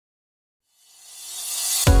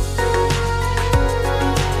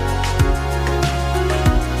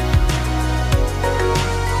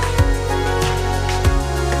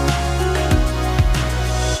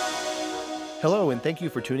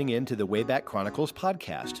Thank you for tuning in to the Wayback Chronicles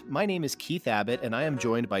podcast. My name is Keith Abbott, and I am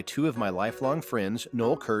joined by two of my lifelong friends,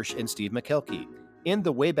 Noel Kirsch and Steve McKelkey. In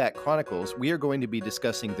the Wayback Chronicles, we are going to be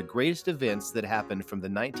discussing the greatest events that happened from the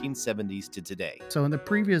 1970s to today. So in the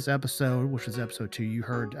previous episode, which was episode 2, you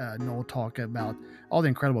heard Noel talk about all the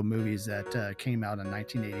incredible movies that came out in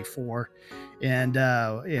 1984. And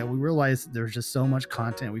we realized there's just so much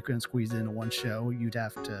content we couldn't squeeze into one show. You'd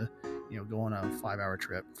have to, go on a 5-hour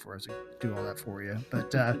trip for us to do all that for you.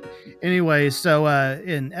 But anyway, so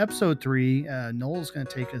in episode 3, Noel's going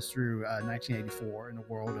to take us through 1984 in the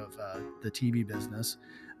world of the TV business.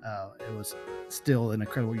 It was still an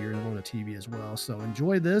incredible year in the world of TV as well. So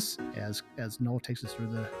enjoy this as Noel takes us through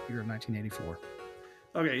the year of 1984.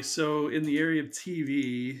 Okay, so in the area of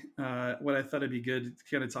TV, what I thought it'd be good to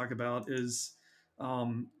kind of talk about is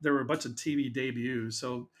there were a bunch of TV debuts.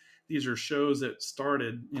 So these are shows that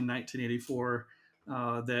started in 1984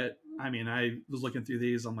 that, I was looking through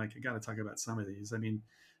these. I'm like, I got to talk about some of these.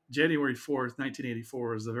 January 4th,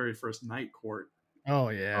 1984 is the very first Night Court. Oh,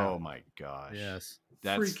 yeah. Oh, my gosh. Yes.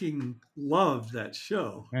 Freaking loved that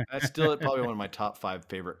show. That's still probably one of my top 5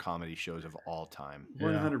 favorite comedy shows of all time.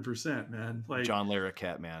 100%, man. Like John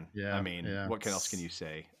Larroquette, man. Yeah. What else can you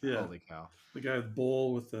say? Yeah. Holy cow. The guy with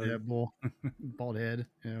Bull with the bull. Bald head.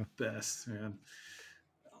 Yeah. Best, man.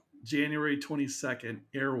 January 22nd,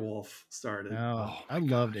 Airwolf started. Oh, I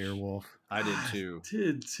loved Airwolf. I did too.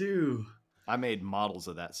 Did too. I made models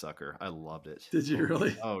of that sucker. I loved it. Did you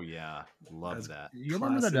really? Oh yeah, loved that. You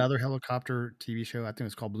remember that other helicopter TV show? I think it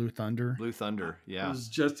was called Blue Thunder. Blue Thunder, yeah. I was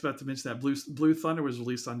just about to mention that. Blue Thunder was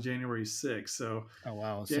released on January 6th. So oh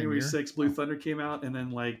wow, January 6th, Blue Thunder came out, and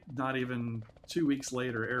then like not even 2 weeks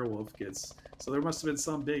later, Airwolf gets. So there must have been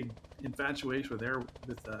some big infatuation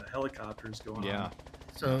with helicopters going on. Yeah.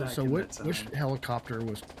 So which helicopter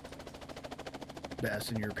was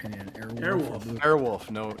best in your opinion?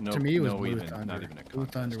 Airwolf. No. To me, it was Blue Thunder. Not even a Blue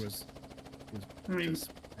Thunder was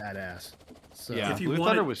just badass. So yeah, Blue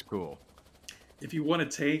Thunder was cool. If you want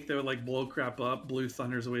to tank that would like blow crap up, Blue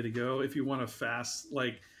Thunder's the way to go. If you want a fast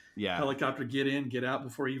helicopter get in, get out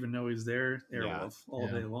before you even know he's there, Airwolf all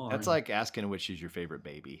day long. That's like asking which is your favorite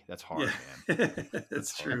baby. That's hard, man.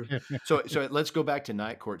 That's true. So let's go back to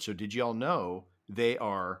Night Court. So did y'all know they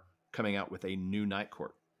are coming out with a new Night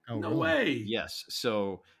Court? Oh, no way. Yes.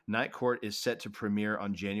 So Night Court is set to premiere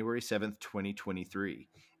on January 7th, 2023.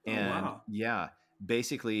 And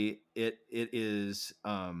basically it is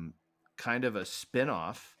kind of a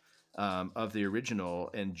spin-off of the original,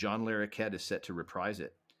 and John Larroquette is set to reprise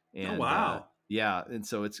it. And and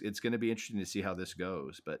so it's going to be interesting to see how this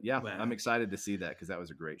goes. But I'm excited to see that because that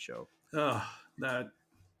was a great show. Oh, that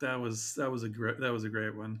was a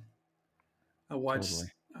great one. I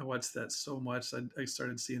watched that so much. I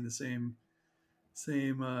started seeing the same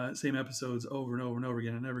episodes over and over and over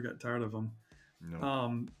again. I never got tired of them.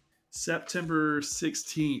 No. September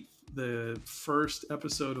 16th, the first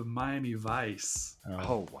episode of Miami Vice.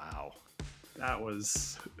 Oh wow. That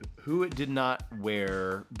was... Who did not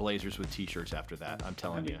wear blazers with t-shirts after that? I'm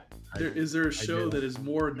telling you. Is there a show that is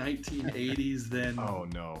more 1980s than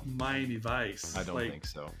Miami Vice? I don't think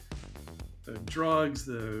so. The drugs,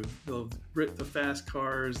 the fast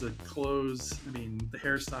cars, the clothes, the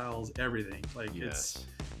hairstyles, everything. It's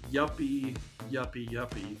yuppie.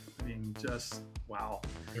 Just wow.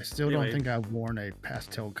 I still don't think I've worn a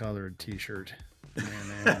pastel colored t-shirt. Man.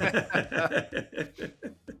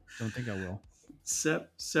 Don't think I will.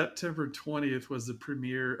 September 20th was the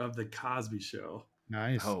premiere of The Cosby Show.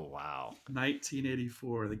 Nice. Oh wow.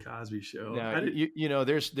 1984, The Cosby Show. Now,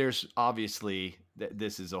 there's obviously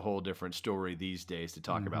this is a whole different story these days to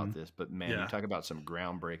talk about this, but man, you talk about some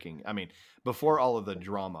groundbreaking. Before all of the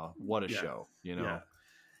drama, what a show, Yeah.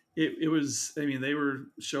 It was. They were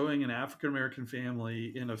showing an African American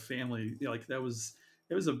family in a family that was.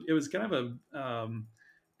 It was kind of a.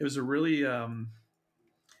 It was a really.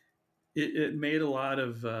 It made a lot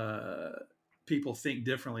of people think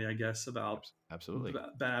differently, I guess, about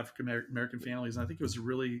African American families. And I think it was a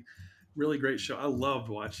really, really great show. I loved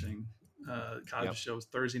watching Cosby shows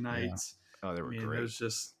Thursday nights. Yeah. Oh, they were great. It was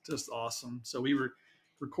just awesome. So we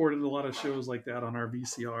recorded a lot of shows like that on our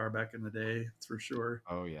VCR back in the day. That's for sure.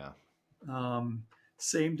 Oh yeah.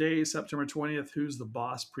 Same day, September 20th, Who's the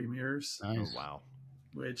Boss premieres. Nice. Oh wow.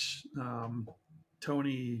 Which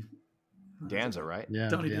Tony Danza, right? Yeah.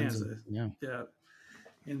 Tony Danza. Yeah.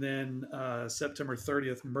 And then September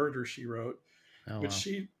 30th, Murder, She Wrote. Which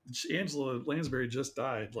Angela Lansbury just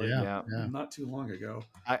died not too long ago.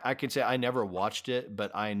 I can say I never watched it,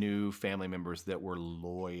 but I knew family members that were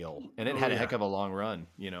loyal, and it had a heck of a long run.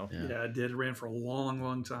 Yeah, it did. It ran for a long,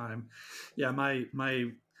 long time. Yeah, my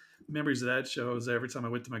memories of that show is every time I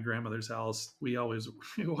went to my grandmother's house, we always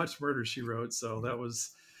watched Murder She Wrote. So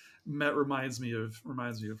that reminds me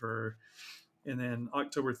of her. And then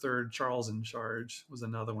October 3rd, Charles in Charge was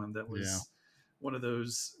another one that was one of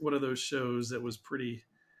those shows that was pretty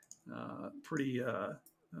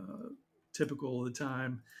typical of the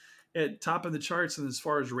time. At top of the charts, and as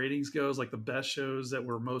far as ratings goes, like the best shows that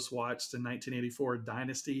were most watched in 1984,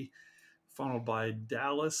 Dynasty, followed by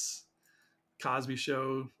Dallas, Cosby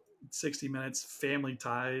Show, 60 Minutes, Family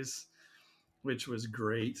Ties, which was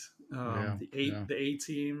great. The A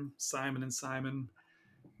Team, Simon and Simon,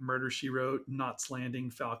 Murder She Wrote, Knots Landing,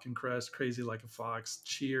 Falcon Crest, Crazy Like a Fox,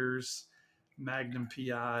 Cheers, Magnum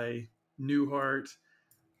PI, Newhart.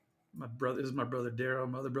 My brother Daryl,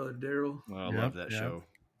 my other brother Daryl. Well, I love that show.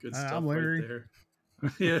 Good stuff right there.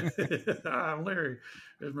 Yeah, I'm Larry.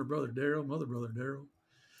 There's my brother Daryl, my other brother Daryl.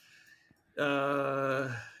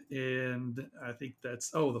 And I think that's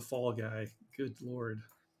The Fall Guy. Good Lord.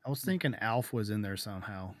 I was thinking Alf was in there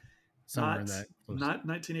somehow. Somewhere in that close. Not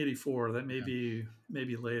 1984. That may be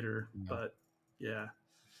later, but yeah,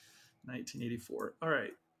 1984. All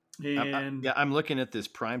right. And I'm looking at this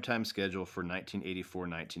primetime schedule for 1984,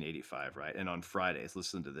 1985, right? And on Fridays,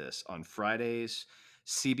 listen to this. On Fridays,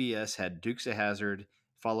 CBS had Dukes of Hazzard,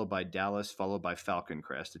 followed by Dallas, followed by Falcon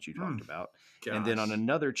Crest that you talked about. Gosh. And then on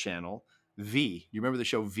another channel, V. You remember the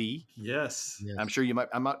show V? Yes. I'm sure you might.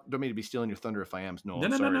 Don't mean to be stealing your thunder if I am. No.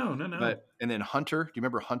 No. And then Hunter. Do you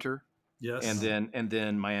remember Hunter? Yes. And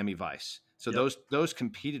then Miami Vice. So those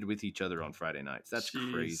competed with each other on Friday nights. That's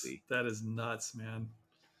crazy. That is nuts, man.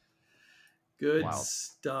 Good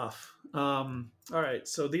stuff. All right.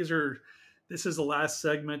 So this is the last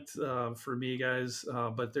segment for me, guys.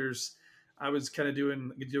 But I was kind of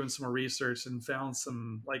doing some more research and found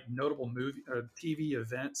some like notable movie or TV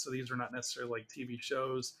events. So these are not necessarily like TV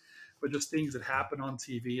shows, but just things that happened on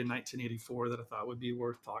TV in 1984 that I thought would be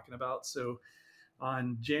worth talking about. So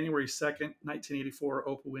on January 2nd, 1984,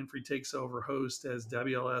 Oprah Winfrey takes over host as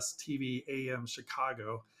WLS TV AM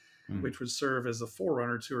Chicago, which would serve as a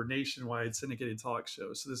forerunner to her nationwide syndicated talk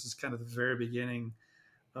show. So this is kind of the very beginning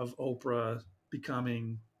of Oprah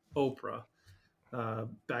becoming Oprah.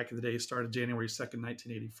 Back in the day, started January 2nd,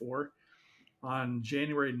 1984. On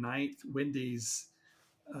January 9th, Wendy's,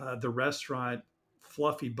 the restaurant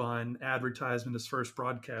Fluffy Bun advertisement is first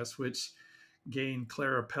broadcast, which gained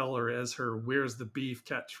Clara Peller as her "Where's the beef"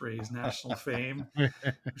 catchphrase national fame,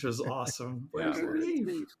 which was awesome. Where's the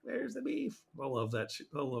beef? Where's the beef? I love that.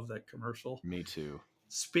 I love that commercial. Me too.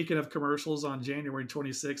 Speaking of commercials, on January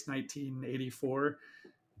 26, 1984,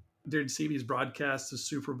 during CB's broadcast of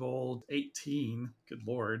Super Bowl 18, good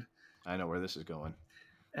Lord. I know where this is going.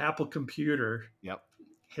 Apple Computer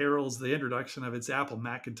heralds the introduction of its Apple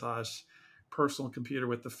Macintosh personal computer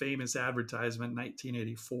with the famous advertisement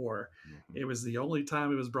 1984. It was the only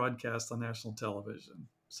time it was broadcast on national television.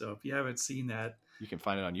 So if you haven't seen that, you can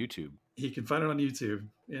find it on YouTube. You can find it on YouTube,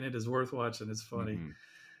 and it is worth watching. It's funny.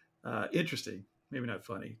 Interesting. Maybe not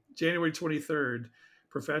funny. January 23rd,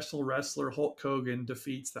 professional wrestler Hulk Hogan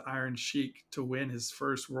defeats the Iron Sheik to win his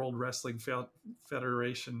first World Wrestling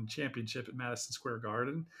Federation Championship at Madison Square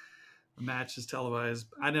Garden. The match is televised.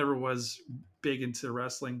 I never was big into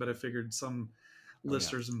wrestling, but I figured some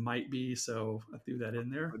listeners might be, so I threw that in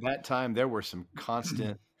there. At that time, there were some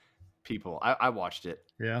constant people. I watched it.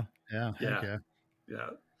 Yeah.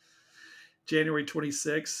 January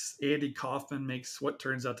 26th, Andy Kaufman makes what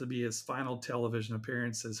turns out to be his final television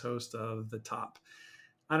appearance as host of The Top.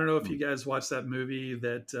 I don't know if you guys watched that movie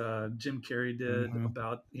that Jim Carrey did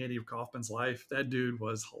about Andy Kaufman's life. That dude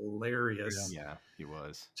was hilarious. Yeah, he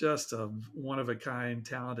was. Just a one-of-a-kind,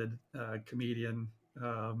 talented comedian.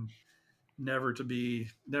 Never to be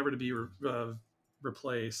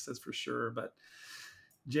replaced, that's for sure. But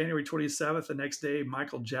January 27th, the next day,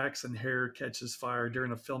 Michael Jackson hair catches fire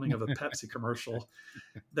during a filming of a Pepsi commercial.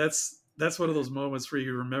 That's one of those moments where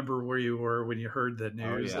you remember where you were when you heard that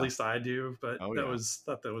news. At least I do. But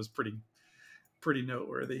thought that was pretty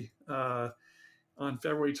noteworthy. On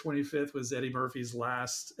February 25th was Eddie Murphy's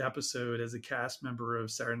last episode as a cast member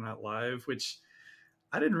of Saturday Night Live, which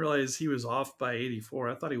I didn't realize he was off by 84.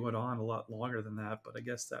 I thought he went on a lot longer than that, but I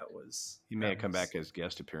guess that was... He may have come back as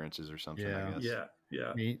guest appearances or something, I guess.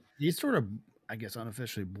 Yeah. He sort of, I guess,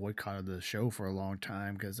 unofficially boycotted the show for a long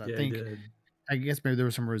time because I guess maybe there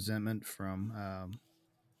was some resentment from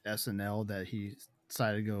SNL that he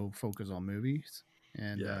decided to go focus on movies.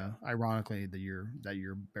 And ironically, that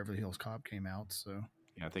year Beverly Hills Cop came out. So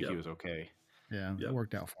I think he was okay. Yeah, it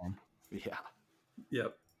worked out for him. Yeah.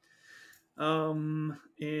 Yep. And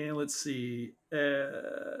let's see.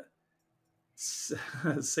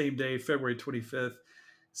 Same day, February 25th,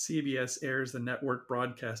 CBS airs the network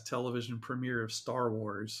broadcast television premiere of Star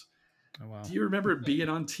Wars. Oh, wow. Do you remember it being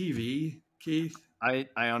on TV, Keith? I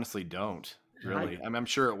honestly don't really. I'm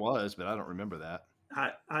sure it was, but I don't remember that.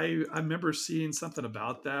 I remember seeing something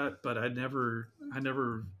about that, but I never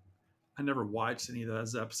watched any of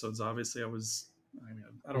those episodes. Obviously, I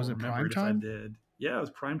don't remember it if I did. Yeah, it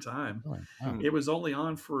was prime time. Oh, wow. It was only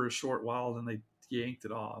on for a short while, then they yanked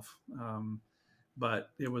it off. But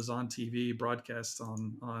it was on TV, broadcast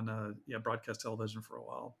on broadcast television for a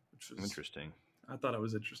while, which was interesting. I thought it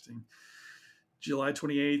was interesting. July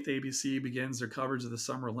 28th, ABC begins their coverage of the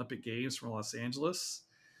Summer Olympic Games from Los Angeles.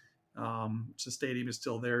 The stadium is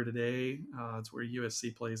still there today. It's where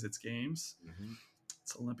USC plays its games. Mm-hmm.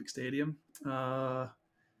 It's Olympic Stadium. And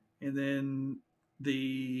then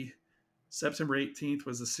the September 18th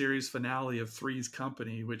was the series finale of Three's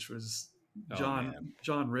Company, which was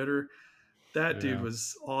John Ritter. That dude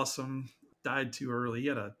was awesome. Died too early. He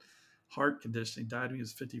had a heart condition. He died when he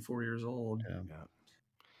was 54 years old. Yeah.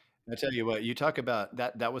 I tell you what, you talk about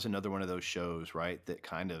that. That was another one of those shows, right? That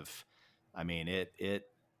kind of, I mean,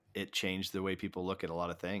 it changed the way people look at a lot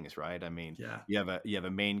of things, right? I mean, you have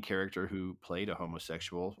a main character who played a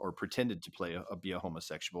homosexual or pretended to be a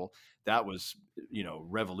homosexual. That was,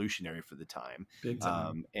 revolutionary for the time. Big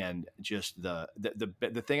time. And just the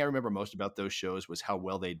thing I remember most about those shows was how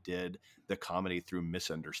well they did the comedy through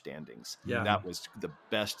misunderstandings. Yeah, that was the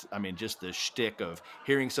best. I mean, just the shtick of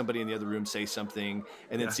hearing somebody in the other room say something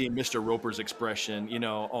and then seeing Mr. Roper's expression.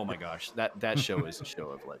 Oh my gosh, that show is a show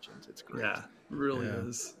of legends. It's great. Yeah, it really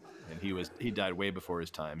is. And he died way before his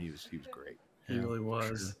time. He was great. He really was.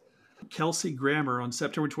 Sure. Kelsey Grammer on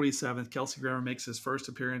September 27th. Kelsey Grammer makes his first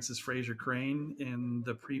appearance as Frasier Crane in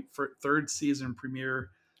the third season premiere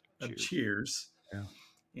of Cheers. Yeah.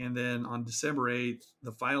 And then on December 8th,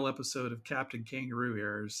 the final episode of Captain Kangaroo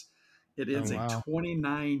airs. It ends a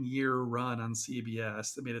 29-year run on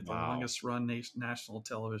CBS. That made it the longest run national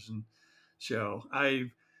television show.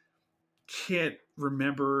 I can't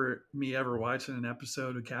remember me ever watching an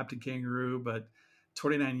episode of Captain Kangaroo, but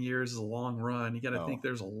 29 years is a long run. You got to think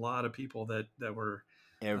there's a lot of people that were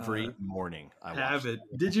every morning. I have it.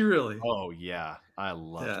 Did you really? Oh yeah, I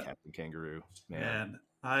love Captain Kangaroo. Man,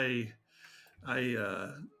 I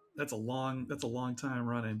that's a long time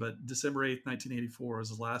running. But December 8th, 1984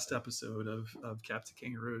 was the last episode of Captain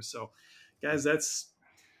Kangaroo. So, guys,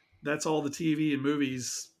 that's all the TV and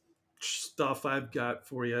movies stuff I've got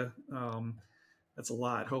for you. That's a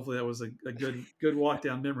lot. Hopefully that was a good walk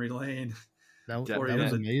down memory lane. That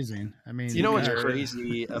was amazing. I mean, what's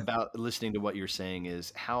crazy about listening to what you're saying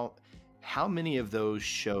is how many of those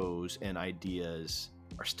shows and ideas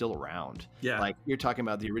are still around. Yeah. Like you're talking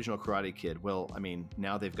about the original Karate Kid. Well, I mean,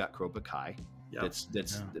 now they've got Cobra Kai. Yep.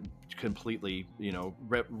 That's completely,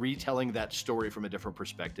 retelling that story from a different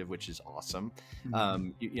perspective, which is awesome.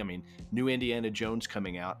 Mm-hmm. I mean, new Indiana Jones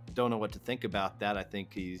coming out. Don't know what to think about that. I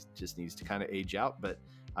think he just needs to kind of age out, but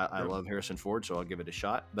I love Harrison Ford, so I'll give it a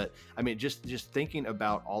shot. But I mean, just thinking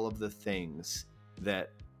about all of the things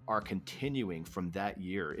that are continuing from that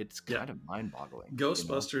year, it's kind of mind-boggling.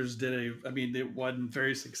 Ghostbusters it wasn't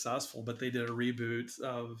very successful, but they did a reboot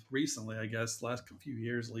of recently, I guess, last few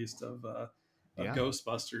years at least of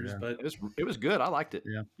Ghostbusters. But it was good. I liked it.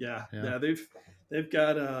 Yeah. They've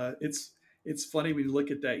got it's funny when you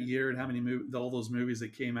look at that year and how many all those movies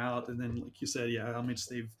that came out, and then like you said, how much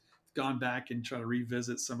they've gone back and try to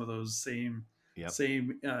revisit some of those same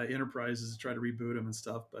enterprises to try to reboot them and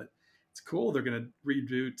stuff. But it's cool. They're going to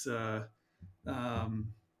reboot.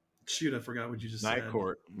 I forgot what you just said.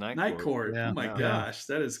 Night Court. Yeah. Oh my gosh,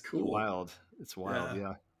 that is cool. It's wild.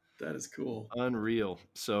 Yeah. That is cool. Unreal.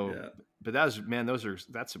 So, but that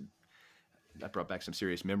brought back some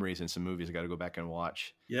serious memories and some movies I got to go back and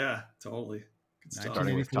watch. Yeah, totally.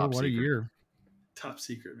 Starting with Top Secret. What a year. Top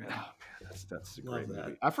Secret, man. Oh, man, that's a great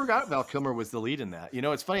movie. I forgot Val Kilmer was the lead in that.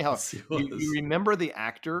 It's funny how you remember the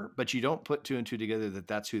actor, but you don't put two and two together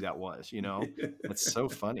that's who that was. It's so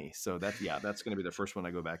funny. So that's going to be the first one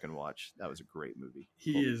I go back and watch. That was a great movie.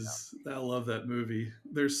 I love that movie.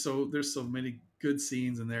 There's so many good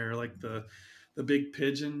scenes in there, like the big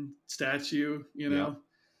pigeon statue, Yeah.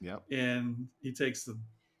 And he takes the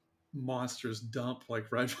monstrous dump right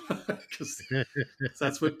because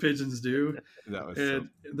that's what pigeons do.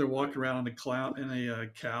 They're walking around in a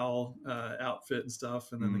cow outfit and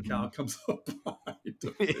stuff, and then the cow comes up behind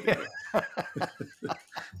them.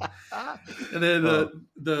 And then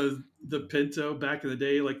the Pinto back in the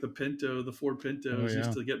day, like the Ford Pintos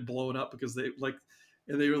used to get blown up because they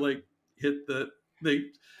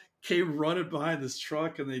came running behind this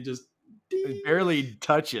truck and they just barely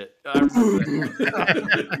touch it.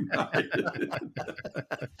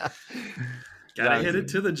 Gotta hit it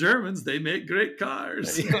to the Germans. They make great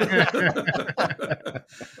cars.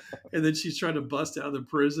 And then she's trying to bust out of the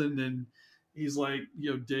prison, and he's like,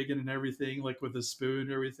 digging and everything, like with a spoon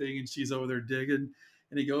and everything. And she's over there digging,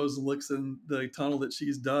 and he goes and looks in the tunnel that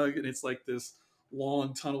she's dug, and it's like this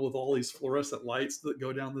long tunnel with all these fluorescent lights that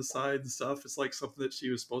go down the side and stuff. It's like something that she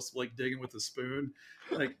was supposed to like digging with a spoon.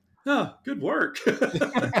 Like, oh, good work.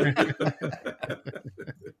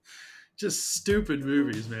 Just stupid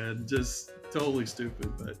movies, man. Just totally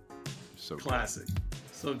stupid, but so classic. Good.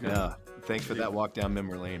 So good. Yeah. Thanks for that walk down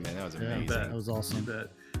memory lane, man. That was amazing. That was awesome. You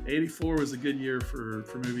bet. 84 was a good year for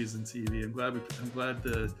movies and TV. I'm glad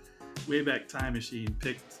the Wayback Time Machine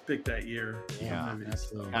picked that year. Yeah,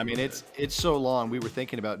 absolutely. I mean, it's so long. We were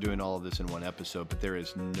thinking about doing all of this in one episode, but there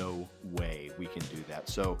is no way we can do that.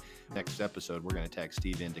 So next episode, we're going to tag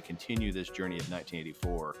Steve in to continue this journey of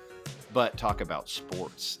 1984, but talk about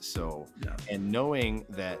sports. So, and knowing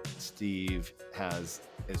that Steve has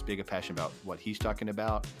as big a passion about what he's talking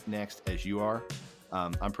about next as you are,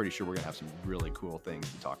 I'm pretty sure we're going to have some really cool things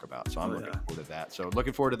to talk about. So I'm looking forward to that. So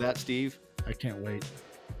looking forward to that, Steve. I can't wait.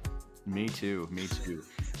 Me too.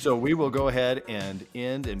 So we will go ahead and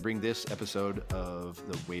end and bring this episode of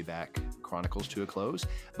the Wayback Chronicles to a close.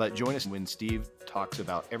 But join us when Steve talks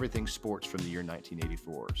about everything sports from the year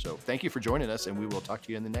 1984. So thank you for joining us, and we will talk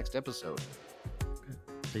to you in the next episode.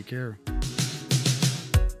 Take care.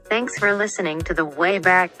 Thanks for listening to the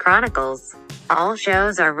Wayback Chronicles. All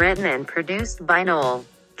shows are written and produced by Noel,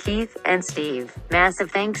 Keith, and Steve. Massive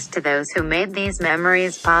thanks to those who made these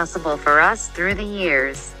memories possible for us through the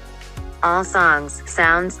years. All songs,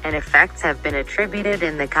 sounds, and effects have been attributed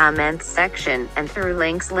in the comments section and through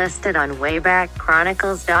links listed on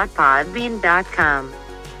waybackchronicles.podbean.com.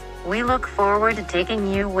 We look forward to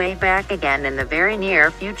taking you way back again in the very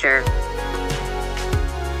near future.